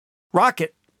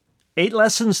Rocket, 8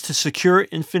 Lessons to Secure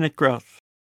Infinite Growth.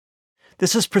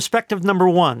 This is perspective number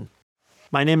 1.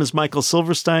 My name is Michael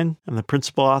Silverstein. I'm the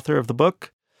principal author of the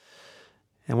book.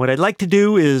 And what I'd like to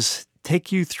do is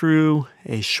take you through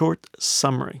a short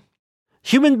summary.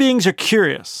 Human beings are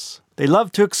curious. They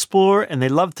love to explore and they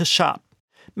love to shop.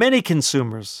 Many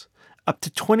consumers, up to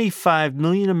 25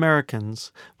 million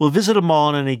Americans, will visit a mall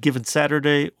on any given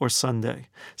Saturday or Sunday.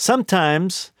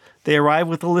 Sometimes they arrive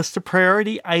with a list of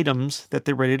priority items that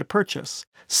they're ready to purchase.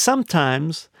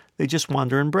 Sometimes they just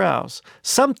wander and browse.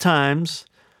 Sometimes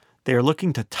they are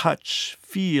looking to touch,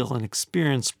 feel, and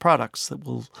experience products that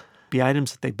will be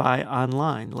items that they buy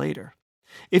online later.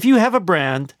 If you have a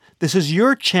brand, this is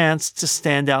your chance to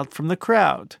stand out from the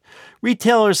crowd.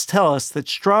 Retailers tell us that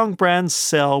strong brands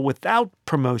sell without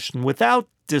promotion, without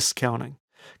discounting.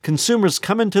 Consumers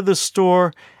come into the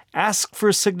store, ask for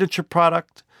a signature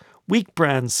product. Weak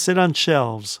brands sit on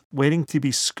shelves, waiting to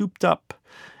be scooped up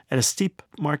at a steep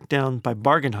markdown by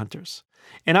bargain hunters.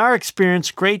 In our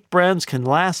experience, great brands can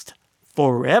last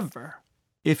forever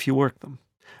if you work them.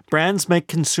 Brands make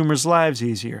consumers' lives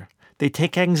easier. They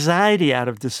take anxiety out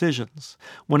of decisions.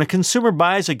 When a consumer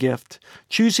buys a gift,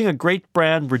 choosing a great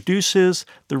brand reduces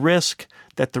the risk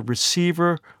that the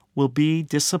receiver will be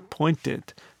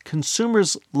disappointed.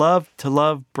 Consumers love to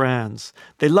love brands.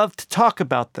 They love to talk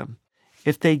about them.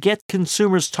 If they get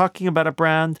consumers talking about a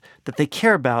brand that they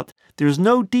care about, there's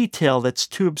no detail that's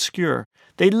too obscure.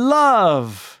 They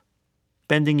love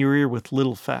bending your ear with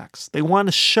little facts. They want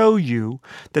to show you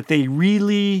that they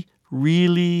really,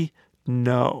 really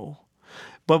know.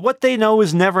 But what they know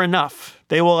is never enough.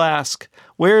 They will ask,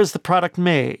 where is the product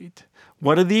made?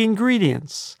 What are the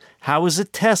ingredients? How is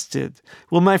it tested?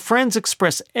 Will my friends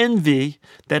express envy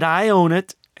that I own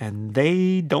it and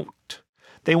they don't?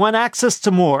 They want access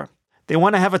to more. They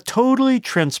want to have a totally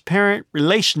transparent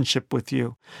relationship with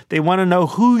you. They want to know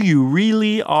who you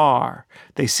really are.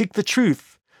 They seek the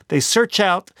truth. They search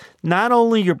out not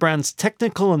only your brand's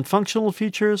technical and functional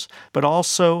features, but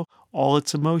also all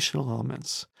its emotional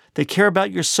elements. They care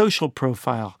about your social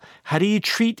profile. How do you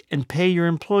treat and pay your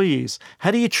employees?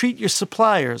 How do you treat your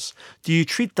suppliers? Do you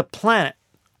treat the planet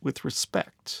with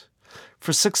respect?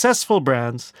 For successful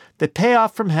brands, the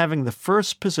payoff from having the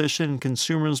first position in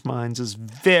consumers' minds is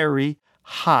very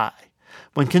high.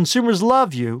 When consumers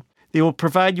love you, they will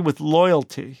provide you with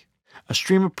loyalty, a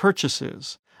stream of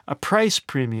purchases, a price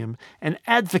premium, and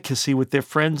advocacy with their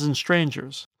friends and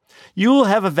strangers. You will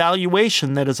have a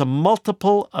valuation that is a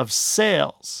multiple of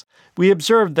sales. We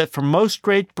observed that for most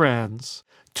great brands,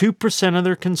 2% of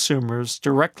their consumers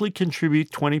directly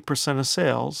contribute 20% of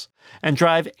sales and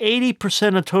drive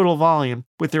 80% of total volume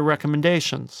with their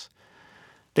recommendations.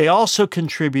 They also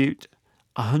contribute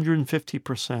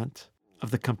 150%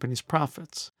 of the company's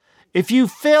profits. If you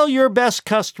fail your best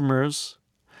customers,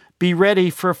 be ready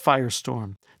for a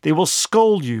firestorm. They will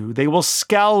scold you. They will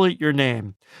scowl at your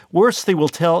name. Worse, they will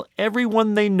tell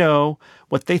everyone they know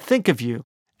what they think of you.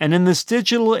 And in this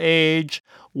digital age,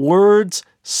 words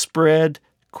spread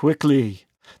quickly.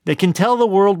 They can tell the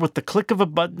world with the click of a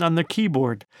button on their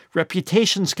keyboard.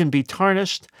 Reputations can be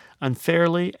tarnished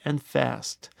unfairly and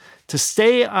fast. To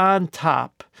stay on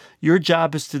top, your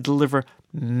job is to deliver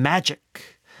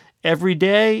magic every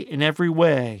day in every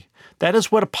way. That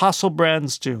is what Apostle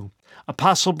Brands do.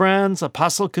 Apostle Brands,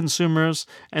 Apostle Consumers,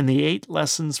 and the 8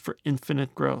 Lessons for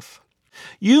Infinite Growth.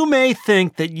 You may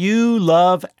think that you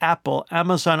love Apple,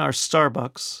 Amazon, or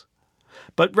Starbucks,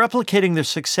 but replicating their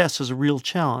success is a real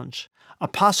challenge.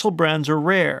 Apostle Brands are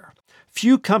rare.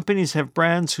 Few companies have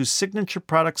brands whose signature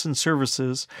products and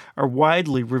services are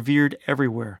widely revered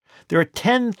everywhere. There are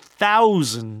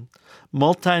 10,000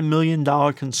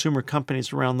 multi-million-dollar consumer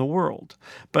companies around the world,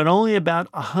 but only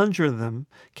about 100 of them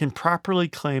can properly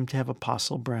claim to have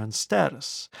Apostle Brand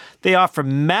status. They offer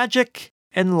magic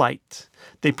and light.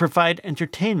 They provide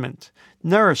entertainment,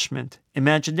 nourishment,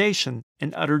 imagination,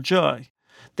 and utter joy.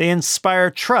 They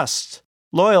inspire trust,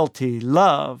 loyalty,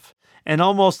 love, and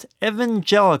almost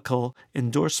evangelical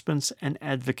endorsements and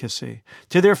advocacy.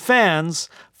 To their fans,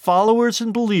 followers,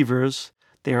 and believers,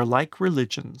 they are like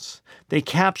religions. They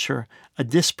capture a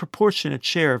disproportionate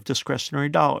share of discretionary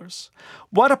dollars.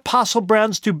 What Apostle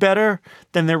Brands do better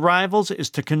than their rivals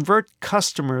is to convert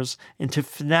customers into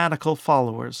fanatical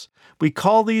followers. We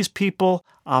call these people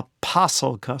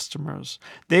Apostle customers.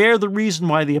 They are the reason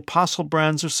why the Apostle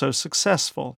Brands are so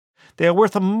successful. They are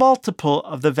worth a multiple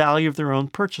of the value of their own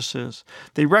purchases.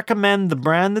 They recommend the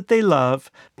brand that they love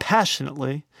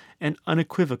passionately and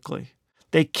unequivocally.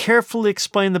 They carefully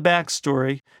explain the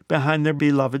backstory behind their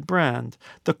beloved brand,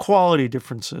 the quality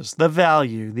differences, the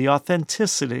value, the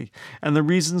authenticity, and the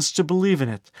reasons to believe in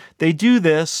it. They do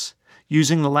this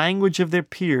using the language of their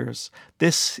peers.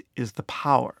 This is the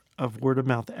power of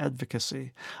word-of-mouth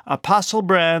advocacy. Apostle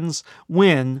brands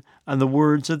win on the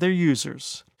words of their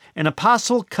users. An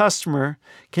Apostle customer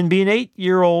can be an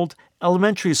 8-year-old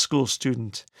elementary school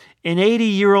student, an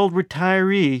 80-year-old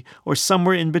retiree, or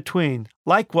somewhere in between.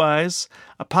 Likewise,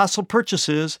 Apostle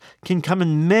purchases can come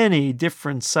in many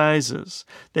different sizes.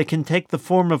 They can take the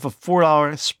form of a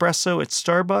 $4 espresso at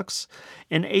Starbucks,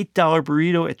 an $8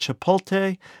 burrito at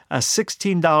Chipotle, a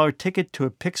 $16 ticket to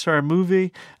a Pixar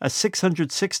movie, a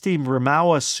 $660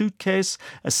 Ramawa suitcase,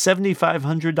 a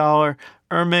 $7,500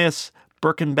 Hermes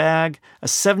Birkin bag, a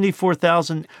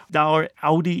 $74,000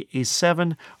 Audi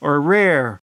A7, or a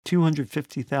rare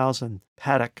 $250,000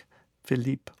 Patek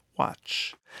Philippe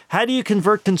watch. How do you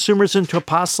convert consumers into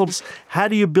apostles? How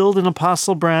do you build an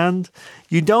apostle brand?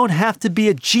 You don't have to be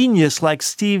a genius like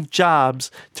Steve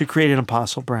Jobs to create an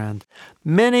apostle brand.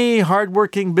 Many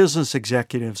hardworking business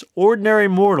executives, ordinary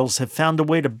mortals, have found a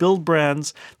way to build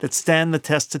brands that stand the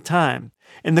test of time.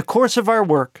 In the course of our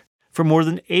work, for more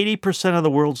than 80% of the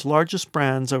world's largest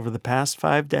brands over the past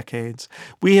 5 decades,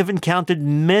 we have encountered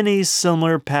many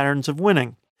similar patterns of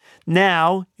winning.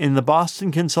 Now, in the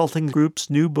Boston Consulting Group's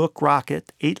new book,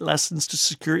 Rocket, 8 Lessons to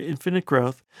Secure Infinite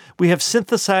Growth, we have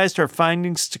synthesized our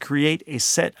findings to create a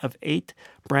set of 8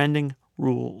 branding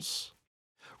rules.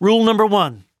 Rule number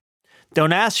 1,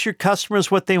 don't ask your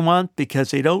customers what they want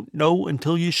because they don't know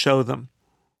until you show them.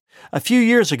 A few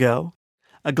years ago,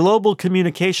 a global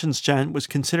communications giant was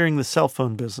considering the cell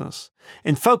phone business.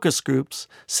 In focus groups,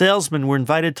 salesmen were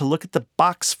invited to look at the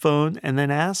box phone and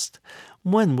then asked,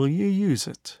 "When will you use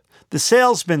it?" The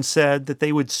salesman said that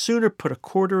they would sooner put a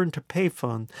quarter into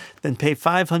payphone than pay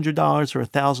 $500 or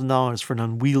 $1,000 for an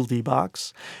unwieldy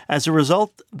box. As a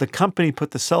result, the company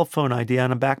put the cell phone idea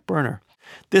on a back burner.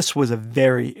 This was a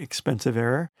very expensive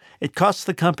error. It cost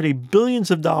the company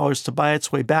billions of dollars to buy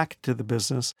its way back into the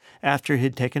business after it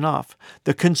had taken off.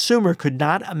 The consumer could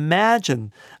not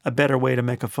imagine a better way to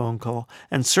make a phone call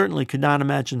and certainly could not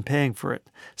imagine paying for it.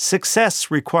 Success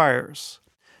requires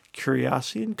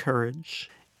curiosity and courage,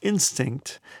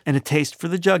 instinct, and a taste for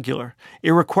the jugular.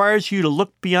 It requires you to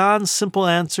look beyond simple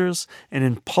answers and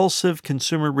impulsive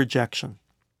consumer rejection.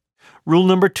 Rule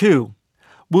number 2.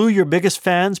 Woo your biggest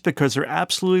fans because they're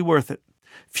absolutely worth it.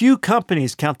 Few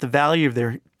companies count the value of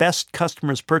their best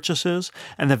customers' purchases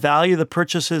and the value of the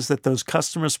purchases that those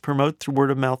customers promote through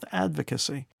word-of-mouth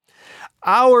advocacy.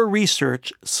 Our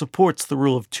research supports the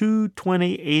rule of 2,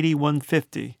 20, 80,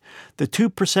 150. The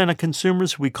 2% of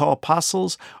consumers we call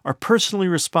apostles are personally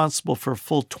responsible for a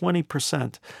full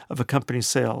 20% of a company's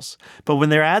sales. But when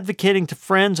their advocating to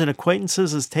friends and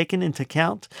acquaintances is taken into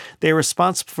account, they are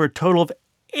responsible for a total of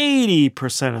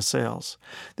 80% of sales.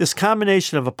 This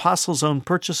combination of apostles' own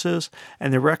purchases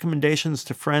and their recommendations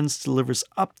to friends delivers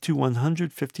up to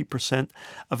 150%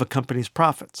 of a company's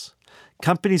profits.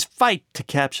 Companies fight to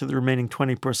capture the remaining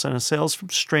 20% of sales from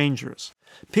strangers,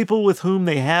 people with whom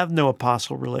they have no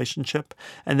apostle relationship,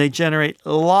 and they generate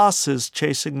losses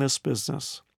chasing this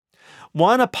business.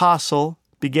 One apostle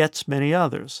begets many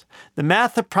others. The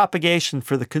math of propagation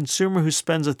for the consumer who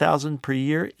spends $1,000 per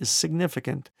year is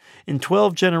significant. In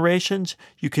 12 generations,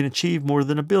 you can achieve more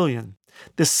than $1 billion.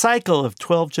 The cycle of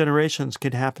 12 generations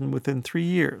can happen within 3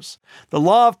 years. The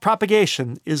law of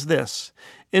propagation is this: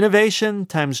 innovation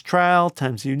times trial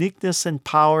times uniqueness and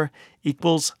power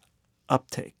equals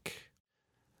uptake.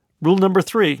 Rule number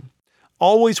 3,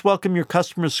 always welcome your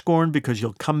customer's scorn because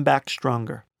you'll come back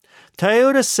stronger.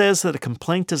 Toyota says that a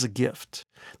complaint is a gift.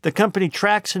 The company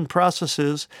tracks and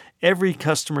processes every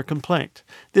customer complaint.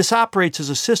 This operates as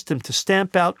a system to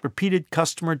stamp out repeated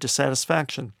customer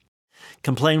dissatisfaction.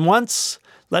 Complain once,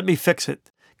 let me fix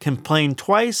it. Complain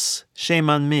twice, shame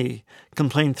on me.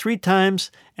 Complain 3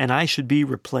 times, and I should be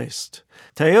replaced.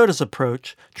 Toyota's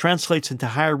approach translates into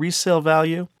higher resale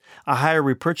value, a higher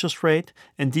repurchase rate,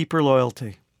 and deeper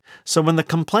loyalty. So when the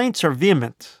complaints are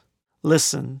vehement,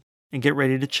 listen and get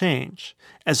ready to change.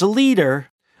 As a leader,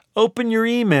 open your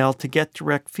email to get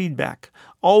direct feedback.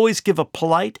 Always give a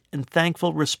polite and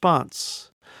thankful response.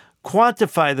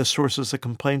 Quantify the sources of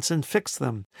complaints and fix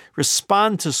them.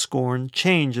 Respond to scorn,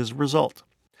 change as a result.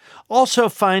 Also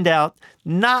find out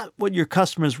not what your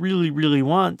customers really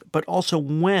want, but also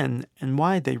when and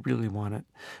why they really want it.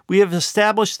 We have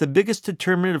established the biggest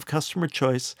determinant of customer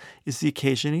choice is the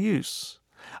occasion of use.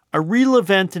 A real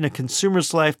event in a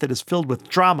consumer's life that is filled with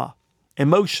drama,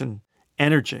 emotion,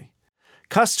 energy.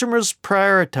 Customers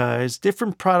prioritize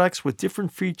different products with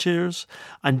different features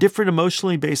on different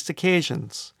emotionally based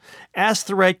occasions. Ask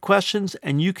the right questions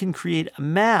and you can create a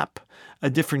map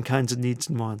of different kinds of needs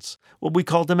and wants, what we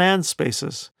call demand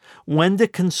spaces. When do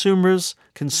consumers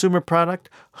consume a product?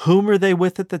 Whom are they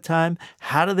with at the time?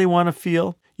 How do they want to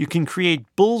feel? You can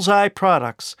create bullseye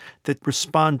products that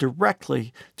respond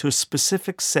directly to a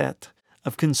specific set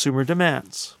of consumer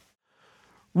demands.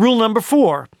 Rule number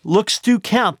 4, looks do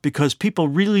count because people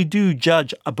really do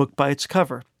judge a book by its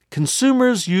cover.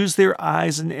 Consumers use their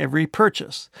eyes in every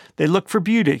purchase. They look for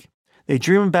beauty. They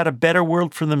dream about a better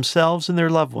world for themselves and their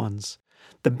loved ones.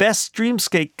 The best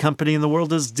dreamscape company in the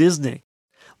world is Disney.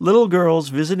 Little girls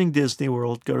visiting Disney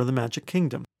World go to the Magic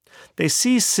Kingdom. They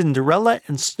see Cinderella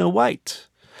and Snow White.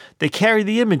 They carry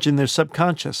the image in their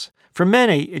subconscious. For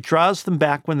many, it draws them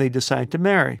back when they decide to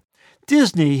marry.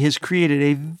 Disney has created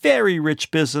a very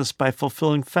rich business by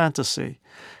fulfilling fantasy.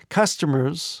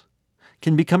 Customers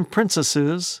can become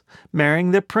princesses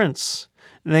marrying their prince,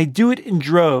 and they do it in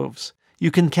droves. You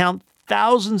can count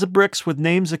thousands of bricks with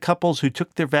names of couples who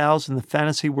took their vows in the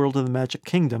fantasy world of the Magic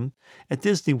Kingdom at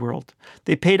Disney World.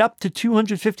 They paid up to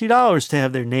 $250 to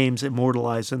have their names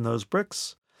immortalized in those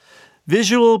bricks.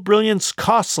 Visual brilliance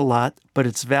costs a lot, but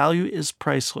its value is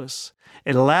priceless.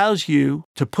 It allows you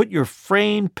to put your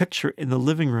framed picture in the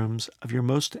living rooms of your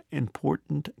most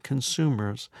important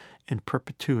consumers in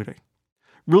perpetuity.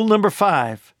 Rule number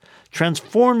 5,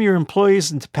 transform your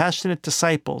employees into passionate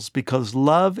disciples because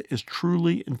love is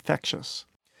truly infectious.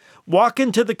 Walk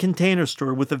into the Container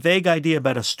Store with a vague idea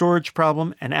about a storage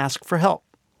problem and ask for help.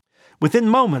 Within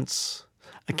moments,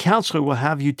 a counselor will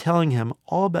have you telling him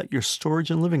all about your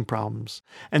storage and living problems,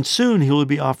 and soon he will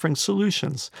be offering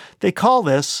solutions. They call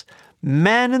this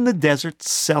man in the desert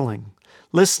selling,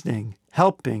 listening,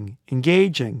 helping,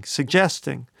 engaging,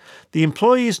 suggesting. The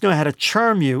employees know how to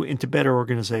charm you into better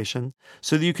organization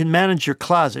so that you can manage your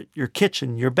closet, your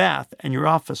kitchen, your bath, and your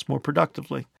office more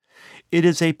productively. It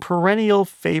is a perennial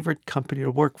favorite company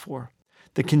to work for.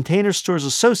 The Container Store's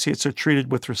associates are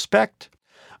treated with respect,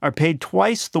 are paid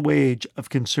twice the wage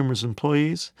of consumers'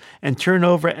 employees, and turn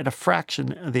over at a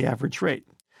fraction of the average rate.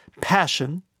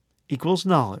 Passion equals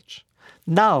knowledge.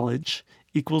 Knowledge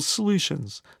equals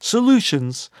solutions.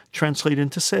 Solutions translate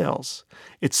into sales.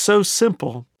 It's so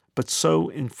simple, but so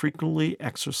infrequently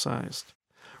exercised.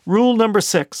 Rule number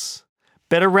 6,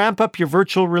 better ramp up your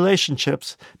virtual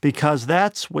relationships because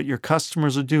that's what your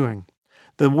customers are doing.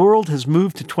 The world has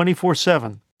moved to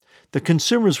 24/7. The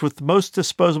consumers with the most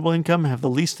disposable income have the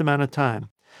least amount of time,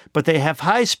 but they have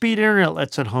high-speed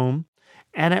internet at home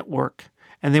and at work,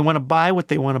 and they want to buy what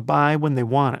they want to buy when they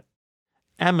want it.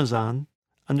 Amazon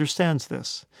understands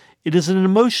this. It is an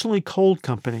emotionally cold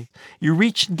company. You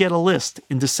reach and get a list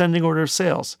in descending order of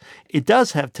sales. It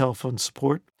does have telephone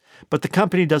support, but the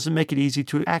company doesn't make it easy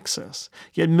to access.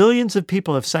 Yet millions of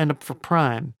people have signed up for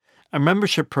Prime, a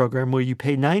membership program where you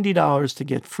pay $90 to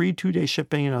get free 2-day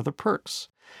shipping and other perks.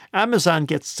 Amazon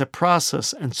gets to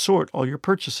process and sort all your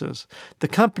purchases. The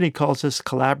company calls this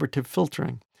collaborative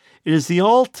filtering. It is the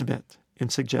ultimate in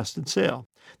suggested sale.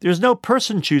 There is no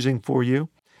person choosing for you.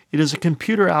 It is a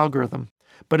computer algorithm.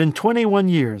 But in 21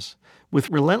 years, with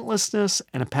relentlessness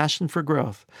and a passion for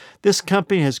growth, this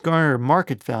company has garnered a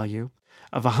market value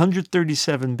of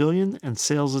 $137 billion and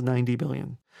sales of $90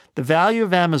 billion. The value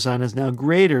of Amazon is now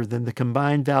greater than the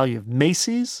combined value of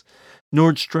Macy's,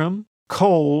 Nordstrom,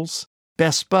 Kohl's,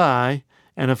 Best Buy,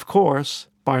 and of course,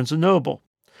 Barnes & Noble.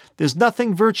 There's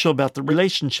nothing virtual about the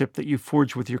relationship that you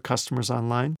forge with your customers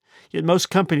online, yet most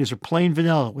companies are plain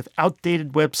vanilla with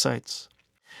outdated websites.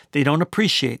 They don't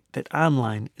appreciate that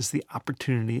online is the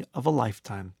opportunity of a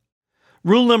lifetime.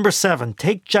 Rule number 7,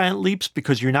 take giant leaps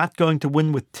because you're not going to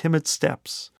win with timid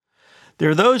steps. There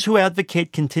are those who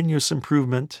advocate continuous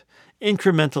improvement,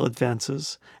 incremental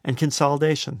advances, and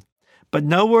consolidation. But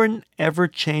no one ever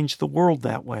changed the world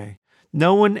that way.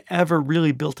 No one ever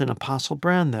really built an apostle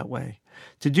brand that way.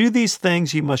 To do these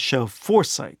things, you must show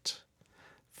foresight,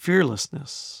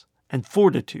 fearlessness, and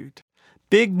fortitude.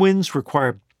 Big wins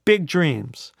require big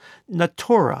dreams.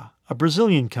 Natura, a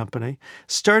Brazilian company,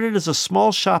 started as a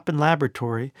small shop and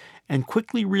laboratory and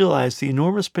quickly realized the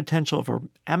enormous potential of our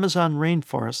Amazon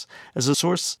rainforest as a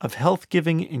source of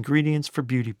health-giving ingredients for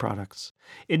beauty products.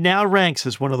 It now ranks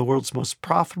as one of the world's most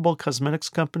profitable cosmetics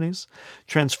companies,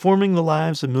 transforming the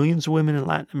lives of millions of women in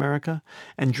Latin America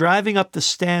and driving up the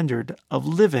standard of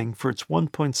living for its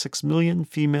 1.6 million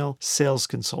female sales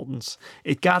consultants.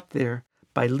 It got there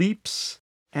by leaps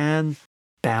and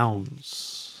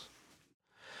bounds.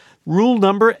 Rule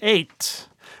number 8,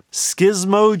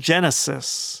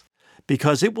 schismogenesis,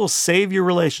 because it will save your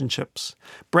relationships.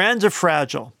 Brands are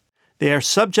fragile. They are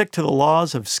subject to the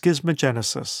laws of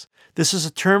schismogenesis. This is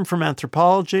a term from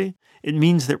anthropology. It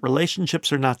means that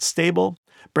relationships are not stable.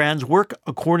 Brands work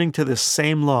according to this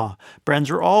same law.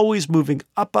 Brands are always moving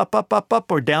up, up, up, up,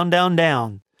 up, or down, down,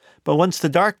 down. But once the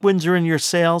dark winds are in your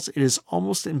sails, it is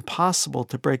almost impossible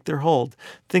to break their hold.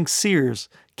 Think Sears,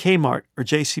 Kmart, or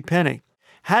JCPenney.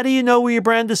 How do you know where your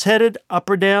brand is headed, up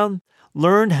or down?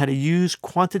 Learn how to use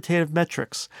quantitative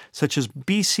metrics, such as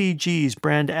BCG's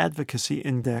Brand Advocacy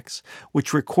Index,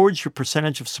 which records your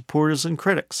percentage of supporters and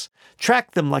critics.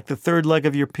 Track them like the third leg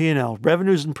of your P&L,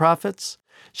 revenues and profits.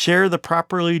 Share the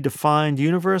properly defined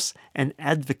universe and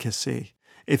advocacy.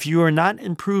 If you are not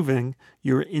improving,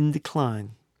 you're in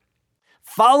decline.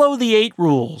 Follow the 8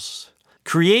 rules.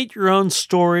 Create your own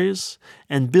stories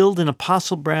and build an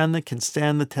apostle brand that can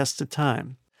stand the test of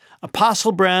time.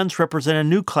 Apostle brands represent a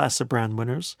new class of brand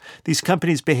winners. These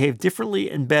companies behave differently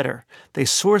and better. They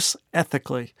source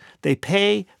ethically. They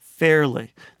pay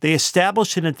fairly. They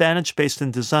establish an advantage based on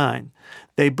design.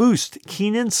 They boost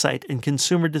keen insight and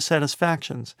consumer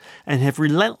dissatisfactions and have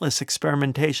relentless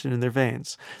experimentation in their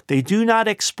veins. They do not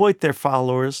exploit their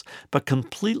followers, but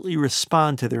completely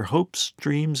respond to their hopes,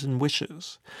 dreams, and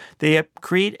wishes. They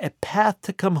create a path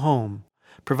to come home,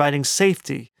 providing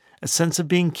safety, a sense of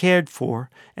being cared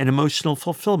for, and emotional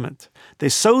fulfillment. They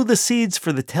sow the seeds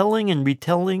for the telling and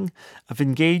retelling of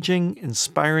engaging,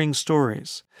 inspiring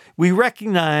stories. We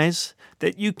recognize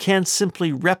that you can't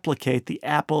simply replicate the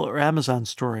Apple or Amazon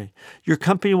story. Your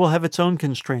company will have its own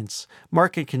constraints,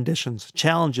 market conditions,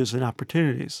 challenges, and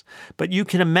opportunities. But you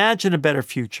can imagine a better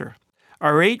future.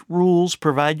 Our 8 rules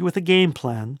provide you with a game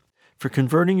plan for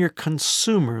converting your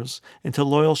consumers into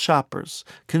loyal shoppers,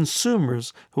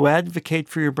 consumers who advocate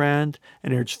for your brand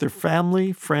and urge their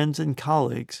family, friends, and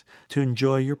colleagues to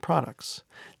enjoy your products.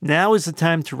 Now is the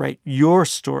time to write your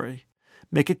story,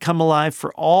 make it come alive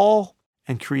for all,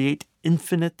 and create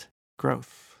infinite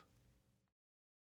growth.